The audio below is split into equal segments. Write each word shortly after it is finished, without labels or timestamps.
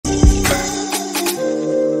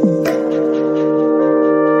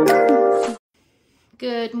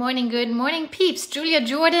Good morning, peeps. Julia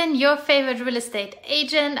Jordan, your favorite real estate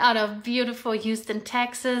agent out of beautiful Houston,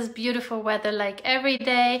 Texas. Beautiful weather like every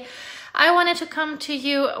day. I wanted to come to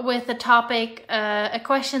you with a topic, a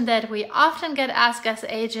question that we often get asked as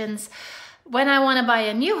agents when I want to buy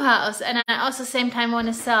a new house and I also same time want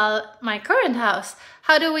to sell my current house.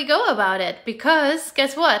 How do we go about it? Because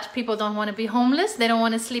guess what? People don't want to be homeless. They don't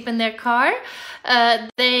want to sleep in their car.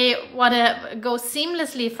 They want to go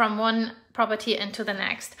seamlessly from one property into the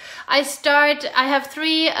next. I have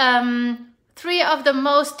three of the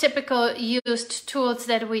most typical used tools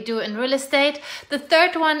that we do in real estate. The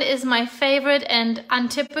third one is my favorite and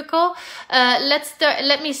untypical.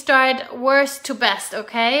 Let me start worst to best,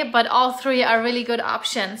 okay? But all three are really good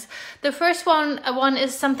options. The first one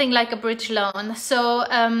is something like a bridge loan. So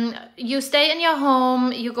you stay in your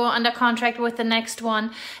home, you go under contract with the next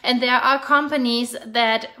one, and there are companies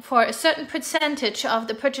that for a certain percentage of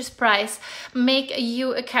the purchase price make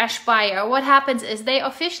you a cash buyer. What happens is they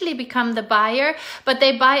officially become the buyer, but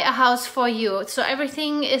they buy a house for you. So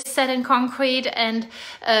everything is set in concrete and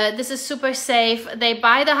this is super safe. They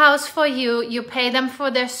buy the house for you, you pay them for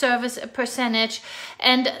their service a percentage.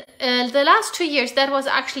 And the last 2 years that was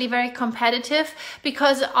actually very competitive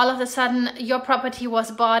because all of a sudden your property was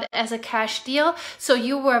bought as a cash deal. So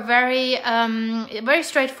you were very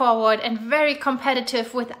straightforward and very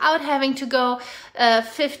competitive without having to go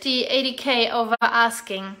 50, 80K over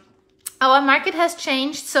asking. Our market has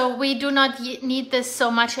changed, so we do not need this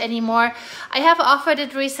so much anymore. I have offered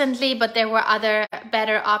it recently, but there were other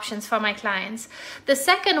better options for my clients. The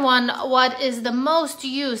second one, what is the most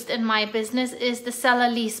used in my business, is the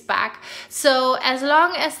seller leaseback. So as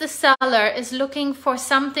long as the seller is looking for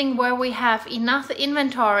something where we have enough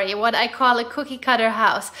inventory, what I call a cookie cutter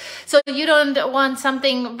house. So you don't want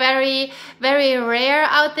something very, very rare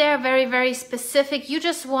out there, very, very specific. You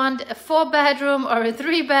just want a 4-bedroom or a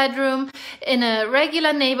 3-bedroom in a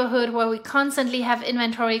regular neighborhood where we constantly have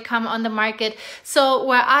inventory come on the market. So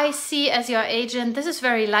where I see as your agent, this is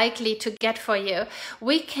very likely to get for you.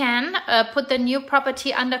 We can put the new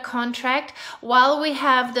property under contract while we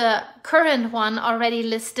have the current one already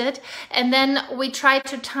listed, and then we try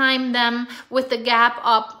to time them with the gap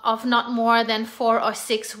of not more than 4 or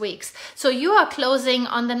 6 weeks. So you are closing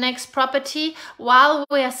on the next property while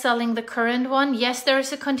we are selling the current one. Yes, there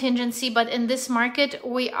is a contingency, but in this market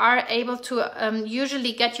we are able to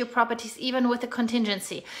usually get you properties even with a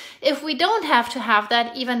contingency. If we don't have to have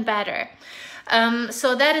that, even better.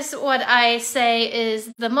 So that is what I say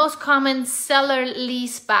is the most common seller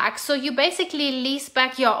lease back. So you basically lease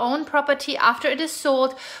back your own property after it is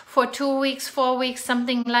sold for 2 weeks, 4 weeks,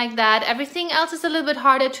 something like that. Everything else is a little bit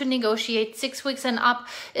harder to negotiate. 6 weeks and up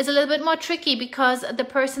is a little bit more tricky because the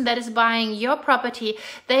person that is buying your property,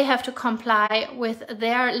 they have to comply with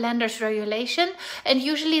their lender's regulation. And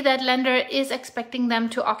usually that lender is expecting them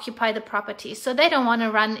to occupy the property. So they don't want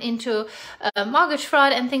to run into mortgage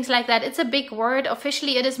fraud and things like that. It's a big word.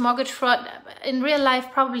 Officially it is mortgage fraud. In real life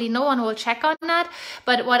probably no one will check on that,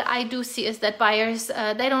 but what I do see is that buyers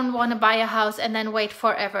they don't want to buy a house and then wait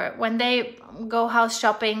forever. When they go house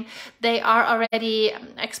shopping, they are already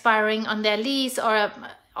expiring on their lease or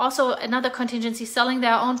also another contingency, selling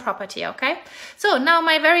their own property. Okay, so now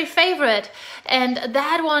my very favorite, and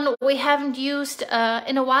that one we haven't used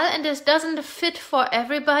in a while, and this doesn't fit for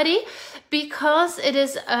everybody because it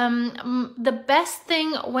is the best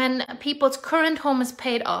thing when people's current home is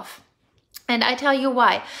paid off. And I tell you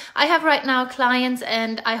why. I have right now clients,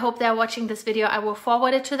 and I hope they're watching this video. I will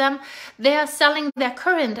forward it to them. They are selling their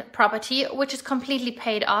current property, which is completely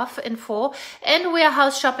paid off in full, and we are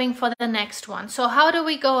house shopping for the next one. So how do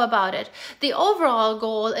we go about it? The overall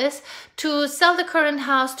goal is to sell the current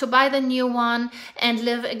house, to buy the new one, and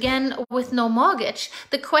live again with no mortgage.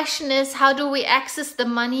 The question is, how do we access the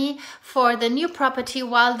money for the new property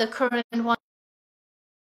while the current one?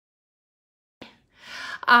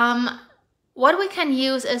 What we can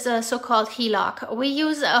use is a so-called HELOC. We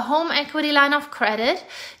use a home equity line of credit.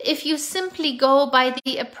 If you simply go by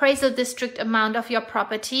the appraisal district amount of your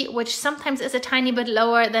property, which sometimes is a tiny bit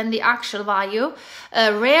lower than the actual value,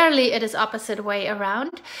 rarely it is opposite way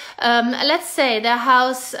around. Let's say the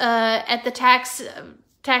house at the tax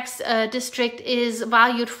district is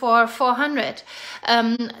valued for 400.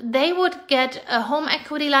 They would get a home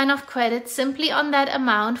equity line of credit simply on that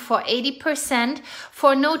amount for 80%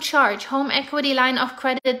 for no charge. Home equity line of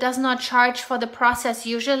credit does not charge for the process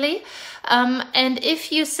usually. And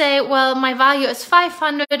if you say, well, my value is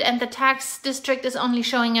 500 and the tax district is only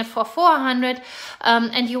showing it for 400,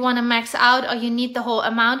 and you want to max out or you need the whole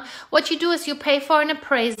amount, what you do is you pay for an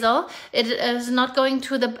appraisal. It is not going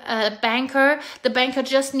to the banker. The banker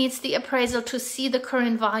just needs the appraisal to see the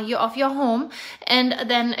current value of your home. And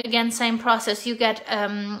then again, same process. You get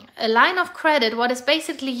a line of credit, what is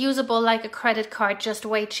basically usable like a credit card, just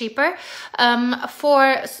way cheaper,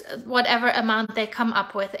 for whatever amount they come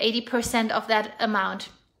up with, 80% of that amount.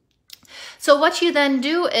 So what you then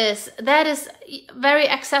do is, that is very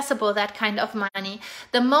accessible, that kind of money.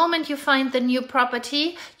 The moment you find the new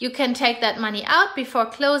property, you can take that money out before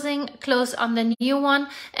closing, close on the new one,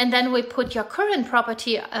 and then we put your current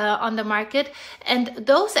property on the market. And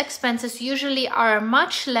those expenses usually are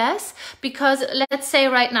much less, because let's say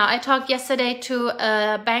right now, I talked yesterday to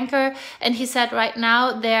a banker and he said right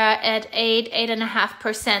now they're at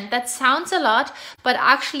 8.5%. That sounds a lot, but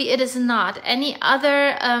actually it is not. Any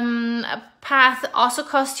other path also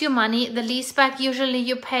costs you money. The leaseback, usually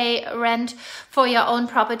you pay rent for your own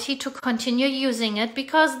property to continue using it,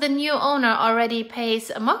 because the new owner already pays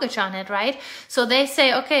a mortgage on it, right? So they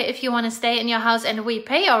say, okay, if you want to stay in your house and we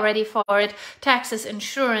pay already for it, taxes,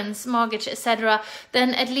 insurance, mortgage, etc.,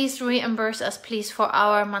 then at least reimburse us, please, for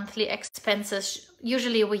our monthly expenses.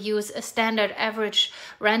 Usually we use a standard average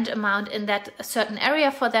rent amount in that certain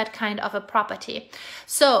area for that kind of a property.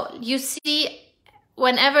 So you see,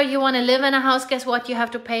 whenever you want to live in a house, guess what? You have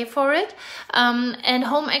to pay for it. And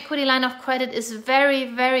home equity line of credit is very,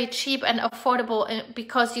 very cheap and affordable,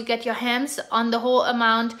 because you get your hands on the whole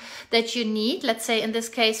amount that you need. Let's say in this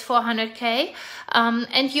case, 400K.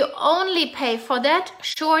 And you only pay for that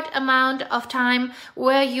short amount of time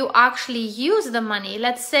where you actually use the money.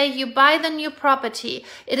 Let's say you buy the new property,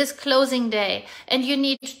 it is closing day, and you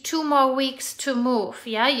need 2 more weeks to move.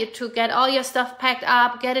 Yeah, to get all your stuff packed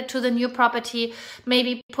up, get it to the new property,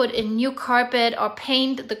 maybe put in new carpet or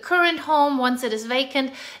paint the current home once it is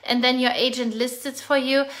vacant, and then your agent lists it for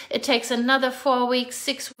you. It takes another 4 weeks,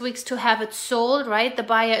 6 weeks to have it sold, right? The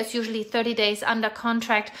buyer is usually 30 days under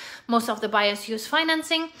contract. Most of the buyers use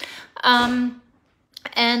financing.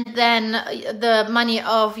 And then the money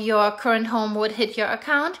of your current home would hit your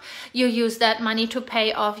account. You use that money to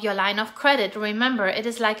pay off your line of credit. Remember, it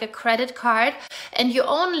is like a credit card, and you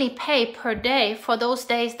only pay per day for those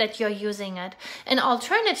days that you're using it. An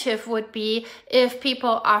alternative would be, if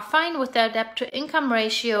people are fine with their debt to income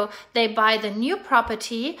ratio, they buy the new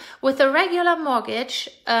property with a regular mortgage.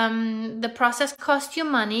 The process costs you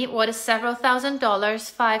money. What is several $1,000s,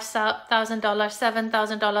 $5,000,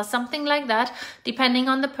 $7,000, something like that, depending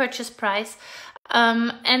on the purchase price.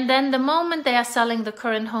 And then the moment they are selling the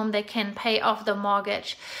current home, they can pay off the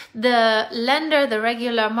mortgage. The lender, the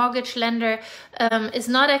regular mortgage lender, is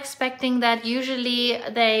not expecting that. Usually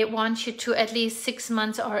they want you to at least 6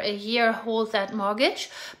 months or a year hold that mortgage.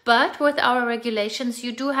 But with our regulations,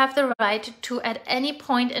 you do have the right to, at any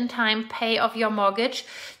point in time, pay off your mortgage.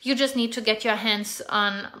 You just need to get your hands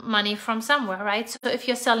on money from somewhere, right? So if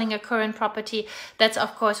you're selling a current property, that's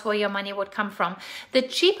of course where your money would come from. The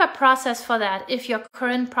cheaper process for that, if your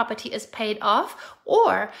current property is paid off,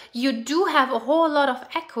 or you do have a whole lot of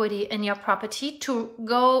equity in your property to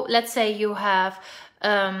go, let's say you have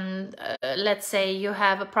a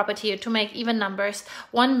property, to make even numbers,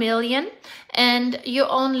 1 million, and you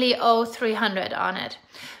only owe 300 on it.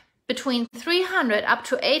 Between 300 up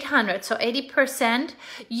to 800, so 80%,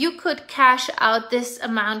 you could cash out this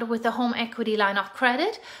amount with a home equity line of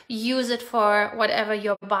credit, use it for whatever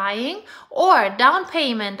you're buying, or down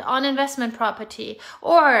payment on investment property,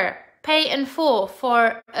 or pay in full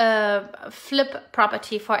for a flip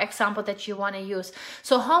property, for example, that you want to use.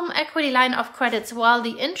 So home equity line of credits, while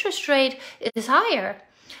the interest rate is higher,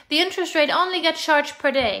 the interest rate only gets charged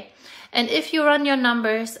per day. And if you run your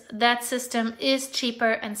numbers, that system is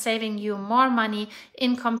cheaper and saving you more money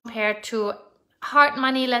in compared to hard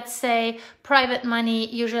money, let's say, private money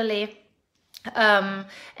usually.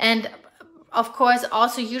 And of course,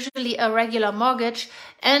 also usually a regular mortgage,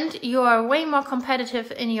 and you are way more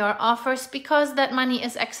competitive in your offers because that money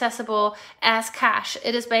is accessible as cash.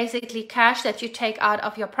 It is basically cash that you take out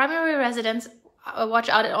of your primary residence. Watch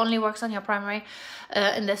out, it only works on your primary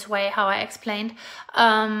in this way, how I explained.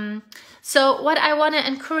 So what I want to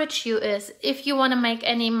encourage you is, if you want to make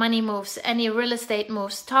any money moves, any real estate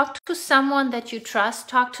moves, talk to someone that you trust,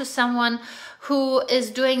 talk to someone who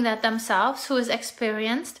is doing that themselves, who is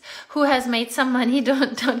experienced, who has made some money.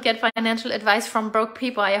 Don't get financial advice from broke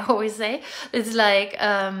people, I always say. It's like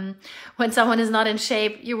when someone is not in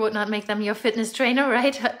shape, you would not make them your fitness trainer,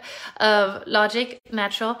 right? Logic,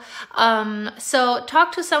 natural. So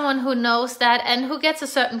talk to someone who knows that and who gets a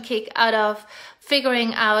certain kick out of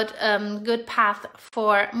figuring out a good path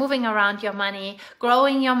for moving around your money,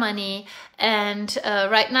 growing your money. And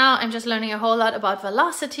right now I'm just learning a whole lot about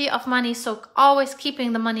velocity of money, so always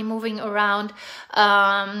keeping the money moving around.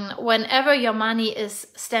 Whenever your money is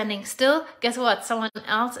standing still, guess what? Someone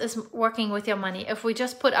else is working with your money. If we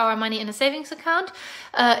just put our money in a savings account,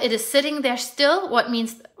 it is sitting there still, what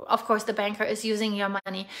means, of course, the banker is using your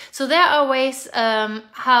money. So there are ways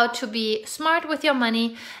how to be smart with your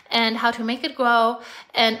money and how to make it grow.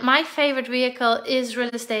 And my favorite vehicle is real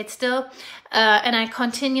estate still. And I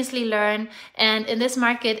continuously learn, and in this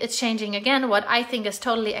market it's changing again, what I think is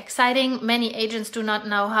totally exciting. Many agents do not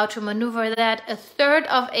know how to maneuver that. A third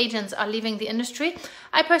of agents are leaving the industry.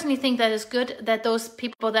 I personally think that is good, that those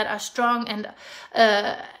people that are strong and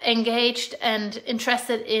engaged and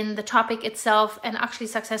interested in the topic itself and actually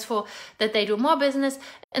successful, that they do more business,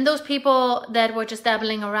 and those people that were just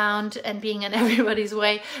dabbling around and being in everybody's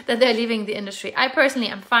way, that they're leaving the industry. I personally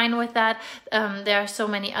am fine with that. There are so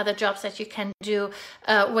many other jobs that you can do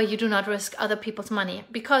where you do not risk other people's money,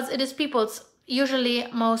 because it is people's usually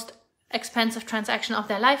most expensive transaction of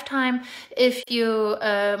their lifetime. If you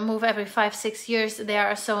move every 5-6 years, there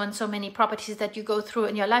are so and so many properties that you go through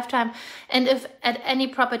in your lifetime, and if at any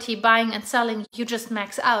property buying and selling you just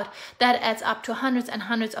max out, that adds up to hundreds and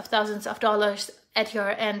hundreds of thousands of dollars at your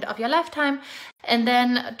end of your lifetime. And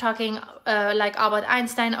then talking like Albert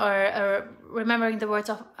Einstein, or remembering the words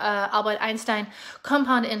of Albert Einstein,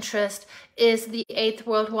 compound interest is the 8th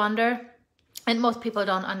world wonder. And most people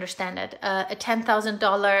don't understand it. A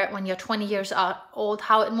 $10,000 when you're 20 years old,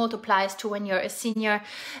 how it multiplies to when you're a senior,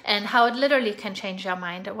 and how it literally can change your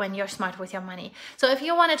mind when you're smart with your money. So if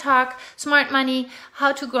you want to talk smart money,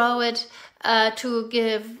 how to grow it, to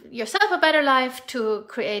give yourself a better life, to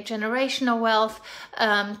create generational wealth,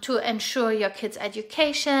 to ensure your kids'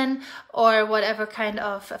 education, or whatever kind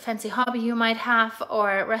of fancy hobby you might have,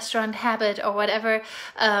 or restaurant habit, or whatever.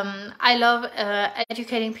 I love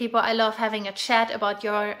educating people. I love having a chat about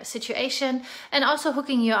your situation, and also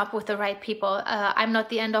hooking you up with the right people. I'm not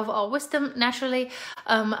the end of all wisdom, naturally,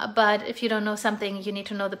 but if you don't know something, you need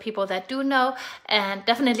to know the people that do know. And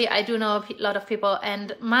definitely I do know a lot of people,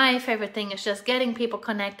 and my favorite thing is just getting people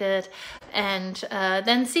connected and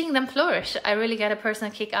then seeing them flourish. I really get a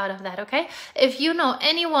personal kick out of that, okay? If you know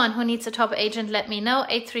anyone who needs a top agent, let me know.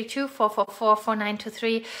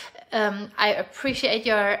 832-444-4923. I appreciate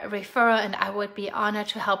your referral, and I would be honored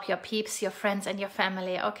to help your peeps, your friends, and your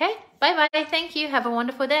family, okay? Bye-bye. Thank you. Have a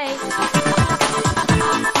wonderful day.